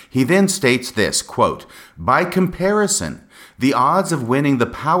 22nd. He then states this, quote, by comparison, the odds of winning the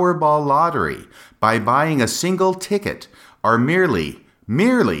Powerball lottery by buying a single ticket are merely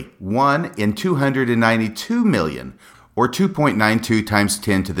 1 in 292 million, or 2.92 times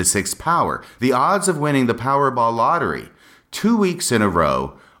 10 to the 6th power. The odds of winning the Powerball lottery 2 weeks in a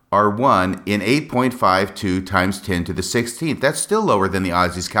row are 1 in 8.52 times 10 to the 16th. That's still lower than the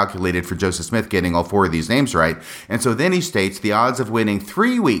odds he's calculated for Joseph Smith getting all four of these names right. And so then he states the odds of winning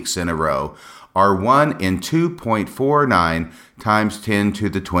 3 weeks in a row are 1 in 2.49 times 10 to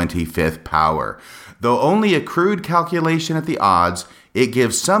the 25th power. Though only a crude calculation at the odds, it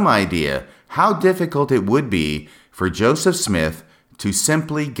gives some idea how difficult it would be for Joseph Smith to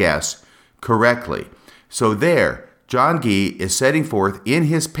simply guess correctly. So there, John Gee is setting forth in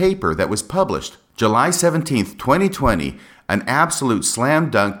his paper that was published July 17th, 2020, an absolute slam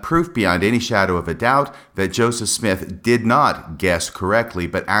dunk proof beyond any shadow of a doubt that Joseph Smith did not guess correctly,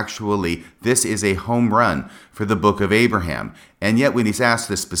 but actually this is a home run for the Book of Abraham. And yet when he's asked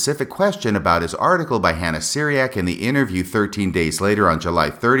this specific question about his article by Hannah Syriac in the interview 13 days later on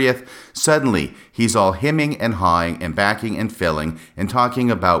July 30th, suddenly he's all hemming and hawing and backing and filling and talking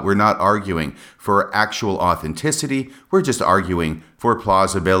about we're not arguing for actual authenticity, we're just arguing for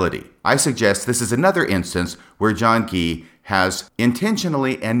plausibility. I suggest this is another instance where John Gee has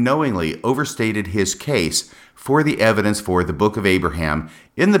intentionally and knowingly overstated his case for the evidence for the Book of Abraham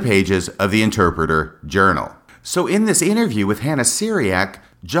in the pages of the Interpreter Journal. So in this interview with Hannah Syriac,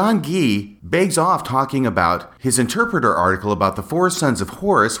 John Gee begs off talking about his Interpreter article about the 4 sons of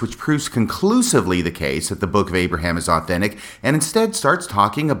Horus, which proves conclusively the case that the Book of Abraham is authentic, and instead starts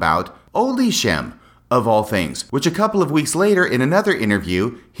talking about Olishem, of all things, which a couple of weeks later in another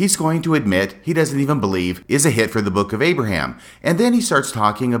interview, he's going to admit he doesn't even believe is a hit for the Book of Abraham. And then he starts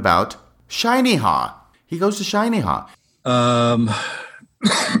talking about Shiny Ha. He goes to Shiny Ha.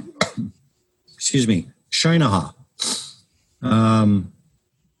 Excuse me, Shinaha.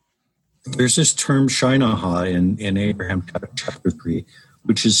 There's this term Shinaha in Abraham chapter 3,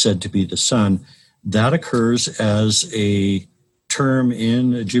 which is said to be the sun. That occurs as a term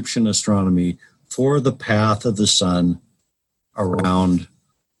in Egyptian astronomy for the path of the sun around,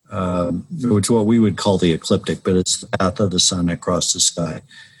 which is what we would call the ecliptic, but it's the path of the sun across the sky.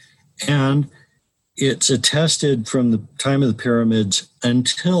 And it's attested from the time of the pyramids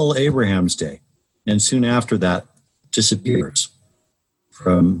until Abraham's day. And soon after that, disappears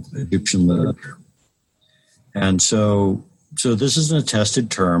from Egyptian literature. And so this is an attested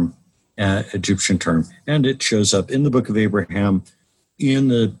term, Egyptian term, and it shows up in the Book of Abraham in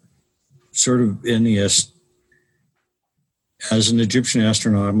the sort of as an Egyptian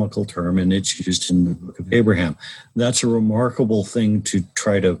astronomical term, and it's used in the Book of Abraham. That's a remarkable thing to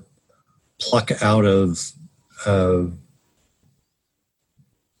try to pluck out of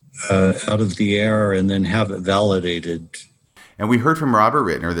the air and then have it validated. And we heard from Robert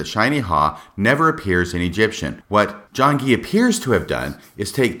Rittner that Shiny Ha never appears in Egyptian. What John Gee appears to have done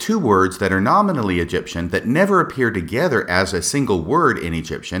is take 2 words that are nominally Egyptian that never appear together as a single word in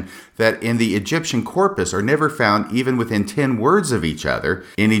Egyptian, that in the Egyptian corpus are never found even within 10 words of each other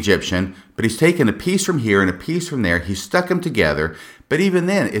in Egyptian, but he's taken a piece from here and a piece from there, he's stuck them together, but even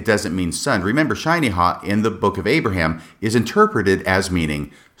then it doesn't mean sun. Remember, Shiny Ha in the Book of Abraham is interpreted as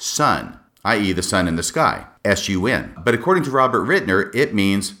meaning sun, i.e. the sun in the sky, S-U-N. But according to Robert Rittner, it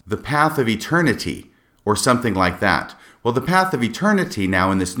means the path of eternity, or something like that. Well, the path of eternity now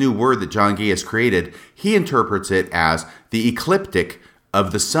in this new word that John Gee has created, he interprets it as the ecliptic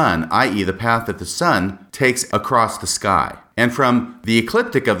of the sun, i.e. the path that the sun takes across the sky. And from the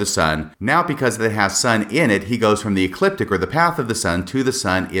ecliptic of the sun, now because it has sun in it, he goes from the ecliptic or the path of the sun to the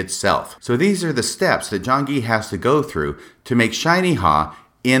sun itself. So these are the steps that John Gee has to go through to make Shiny Ha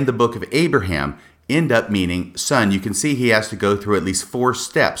in the Book of Abraham end up meaning sun. You can see he has to go through at least 4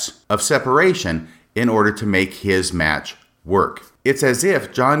 steps of separation in order to make his match work. It's as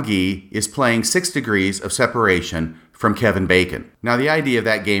if John Gee is playing 6 degrees of separation from Kevin Bacon. Now, the idea of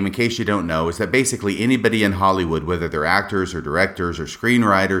that game, in case you don't know, is that basically anybody in Hollywood, whether they're actors or directors or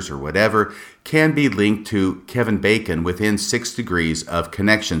screenwriters or whatever, can be linked to Kevin Bacon within 6 degrees of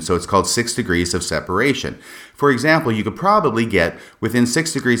connection. So it's called 6 degrees of separation. For example, you could probably get within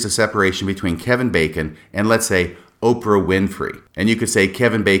 6 degrees of separation between Kevin Bacon and, let's say, Oprah Winfrey. And you could say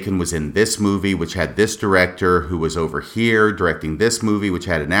Kevin Bacon was in this movie, which had this director who was over here directing this movie, which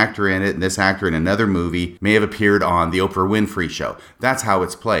had an actor in it, and this actor in another movie may have appeared on the Oprah Winfrey Show. That's how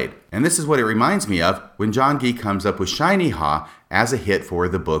it's played. And this is what it reminds me of when John Gee comes up with Shiny Ha as a hit for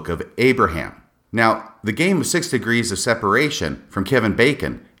the Book of Abraham. Now, the game of 6 degrees of separation from Kevin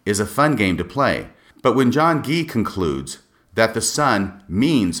Bacon is a fun game to play. But when John Gee concludes that the sun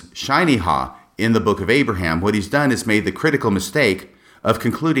means Shiny Ha in the Book of Abraham, what he's done is made the critical mistake of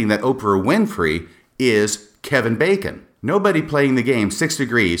concluding that Oprah Winfrey is Kevin Bacon. Nobody playing the game 6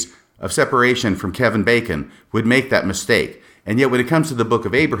 degrees of separation from Kevin Bacon would make that mistake. And yet when it comes to the Book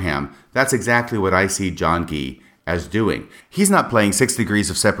of Abraham, that's exactly what I see John Gee as doing. He's not playing 6 degrees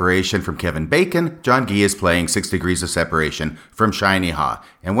of separation from Kevin Bacon. John Gee is playing 6 degrees of separation from Shiny Ha.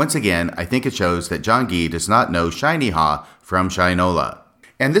 And once again, I think it shows that John Gee does not know Shiny Ha from Shinola.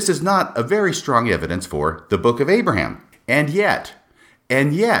 And this is not a very strong evidence for the Book of Abraham. And yet,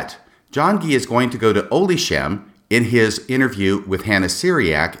 John Gee is going to go to Olishem in his interview with Hannah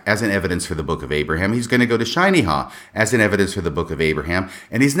Syriac as an evidence for the Book of Abraham. He's going to go to Shiny Ha as an evidence for the Book of Abraham.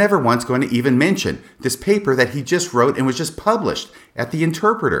 And he's never once going to even mention this paper that he just wrote and was just published at the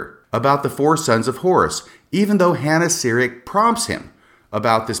Interpreter about the 4 sons of Horus, even though Hannah Syriac prompts him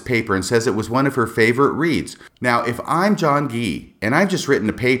about this paper and says it was one of her favorite reads. Now, if I'm John Gee and I've just written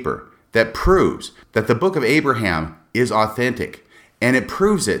a paper that proves that the book of Abraham is authentic. And it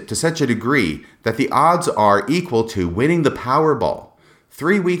proves it to such a degree that the odds are equal to winning the Powerball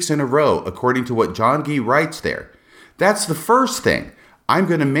 3 weeks in a row, according to what John Gee writes there. That's the first thing I'm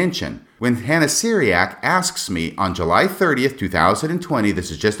going to mention when Hannah Syriac asks me on July 30th, 2020,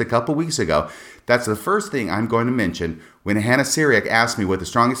 this is just a couple weeks ago, that's the first thing I'm going to mention when Hannah Syriac asks me what the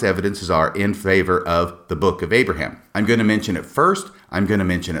strongest evidences are in favor of the book of Abraham. I'm going to mention it first, I'm going to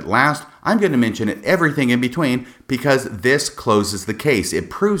mention it last, I'm going to mention it everything in between, because this closes the case.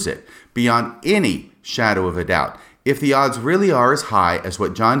 It proves it beyond any shadow of a doubt. If the odds really are as high as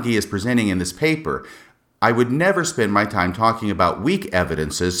what John Gee is presenting in this paper, I would never spend my time talking about weak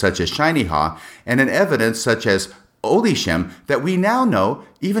evidences such as Shiny Haw and an evidence such as Olishem that we now know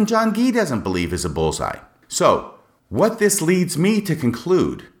even John Gee doesn't believe is a bullseye. So, what this leads me to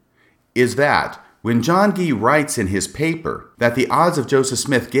conclude is that when John Gee writes in his paper that the odds of Joseph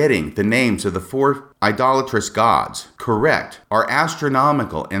Smith getting the names of the 4 idolatrous gods correct are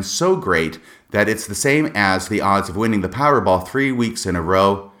astronomical and so great that it's the same as the odds of winning the Powerball 3 weeks in a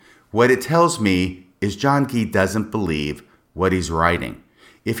row, what it tells me is John Gee doesn't believe what he's writing.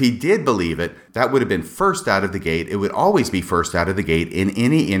 If he did believe it, that would have been first out of the gate. It would always be first out of the gate in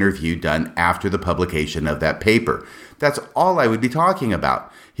any interview done after the publication of that paper. That's all I would be talking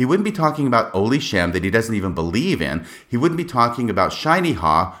about. He wouldn't be talking about Olishem that he doesn't even believe in. He wouldn't be talking about Shiny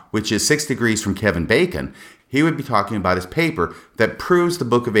Haw, which is 6 degrees from Kevin Bacon. He would be talking about his paper that proves the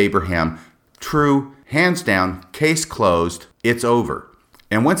book of Abraham true, hands down, case closed, it's over.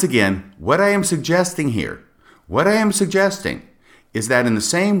 And once again, what I am suggesting is that in the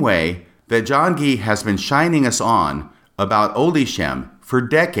same way that John Gee has been shining us on about Olishem for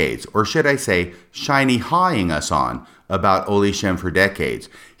decades, or should I say, shiny hawing us on about Olishem for decades,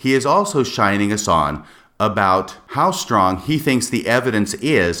 he is also shining us on about how strong he thinks the evidence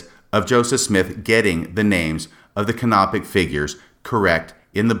is of Joseph Smith getting the names of the canopic figures correct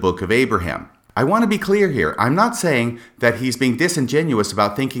in the book of Abraham. I want to be clear here. I'm not saying that he's being disingenuous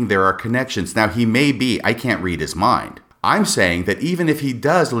about thinking there are connections. Now, he may be. I can't read his mind. I'm saying that even if he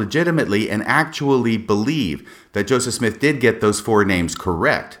does legitimately and actually believe that Joseph Smith did get those 4 names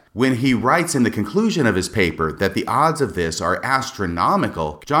correct, when he writes in the conclusion of his paper that the odds of this are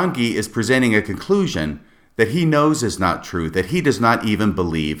astronomical, John Gee is presenting a conclusion that he knows is not true, that he does not even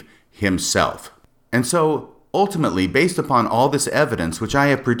believe himself. And so, ultimately, based upon all this evidence which I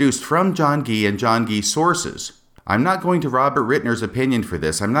have produced from John Gee and John Gee's sources, I'm not going to Robert Rittner's opinion for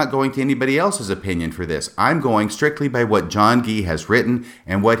this. I'm not going to anybody else's opinion for this. I'm going strictly by what John Gee has written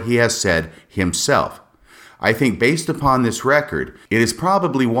and what he has said himself. I think based upon this record, it is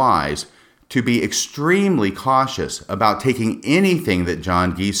probably wise to be extremely cautious about taking anything that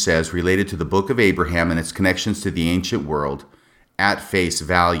John Gee says related to the book of Abraham and its connections to the ancient world at face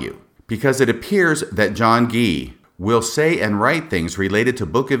value. Because it appears that John Gee will say and write things related to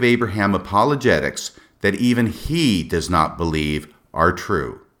book of Abraham apologetics that even he does not believe are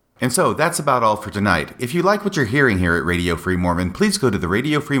true. And so that's about all for tonight. If you like what you're hearing here at Radio Free Mormon, please go to the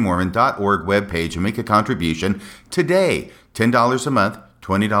radiofreemormon.org webpage and make a contribution today. $10 a month,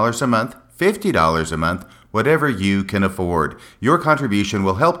 $20 a month, $50 a month, whatever you can afford. Your contribution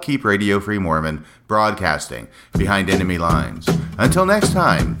will help keep Radio Free Mormon broadcasting behind enemy lines. Until next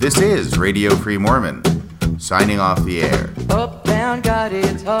time, this is Radio Free Mormon, signing off the air. Uptown got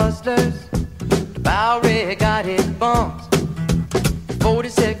its hustlers, Bowery got its bums,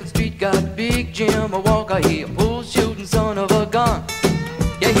 42nd Street got Big Jim, a Walker, he a bull shooting son of a gun.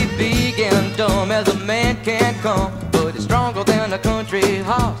 Yeah, he big and dumb as a man can come, but he's stronger than a country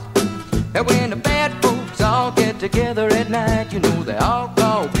horse. And when the bad folks all get together at night, you know they all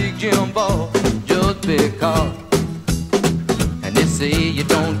call Big Jim Ball just because. And they say you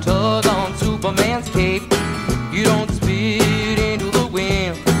don't tug on Superman's cape, you don't spit into the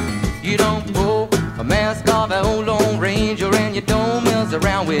wind, you don't pull a mask off an old Lone Ranger, and you don't mess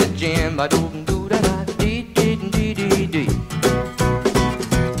around with Jim. Well,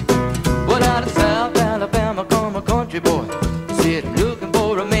 out of South Alabama come a country boy, said looking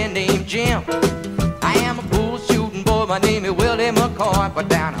for a man named Jim. I am a bull shooting boy, my name is Willie McCoy, but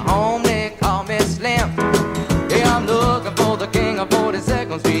down at home they call me Slim. Yeah, I'm looking for the king of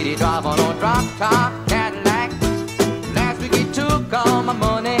 42nd Street, he drive on a drop top Cadillac. Last week he took all my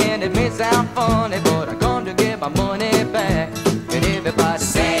money, and it may sound funny, but I come to get my money back. And everybody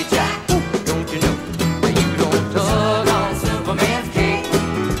say, Jack, don't you know that you don't tug on Superman's cape,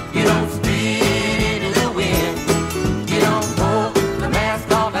 you don't spit into the wind, you don't pull the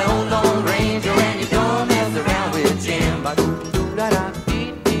mask off an old Lone Ranger, and you don't mess around with Jim.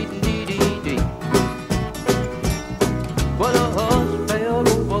 Well, a hush fell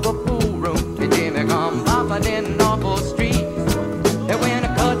over the pool.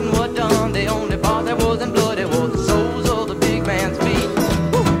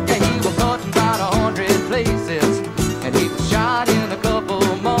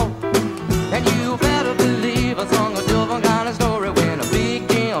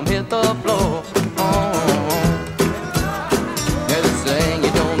 bottom hit the floor. There's a saying,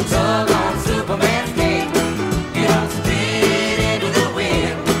 you don't tug on Superman's cape, you don't spit into the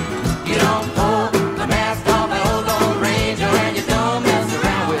wind, you don't pull the mask off an old Lone Ranger, and you don't mess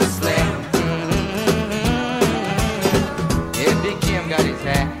around with Slim. Yeah, Big Jim got his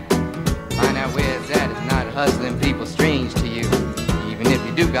hat. Find out where it's at. It's not hustling people strange to you, even if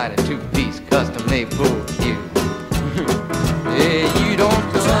you do got a 2 feet.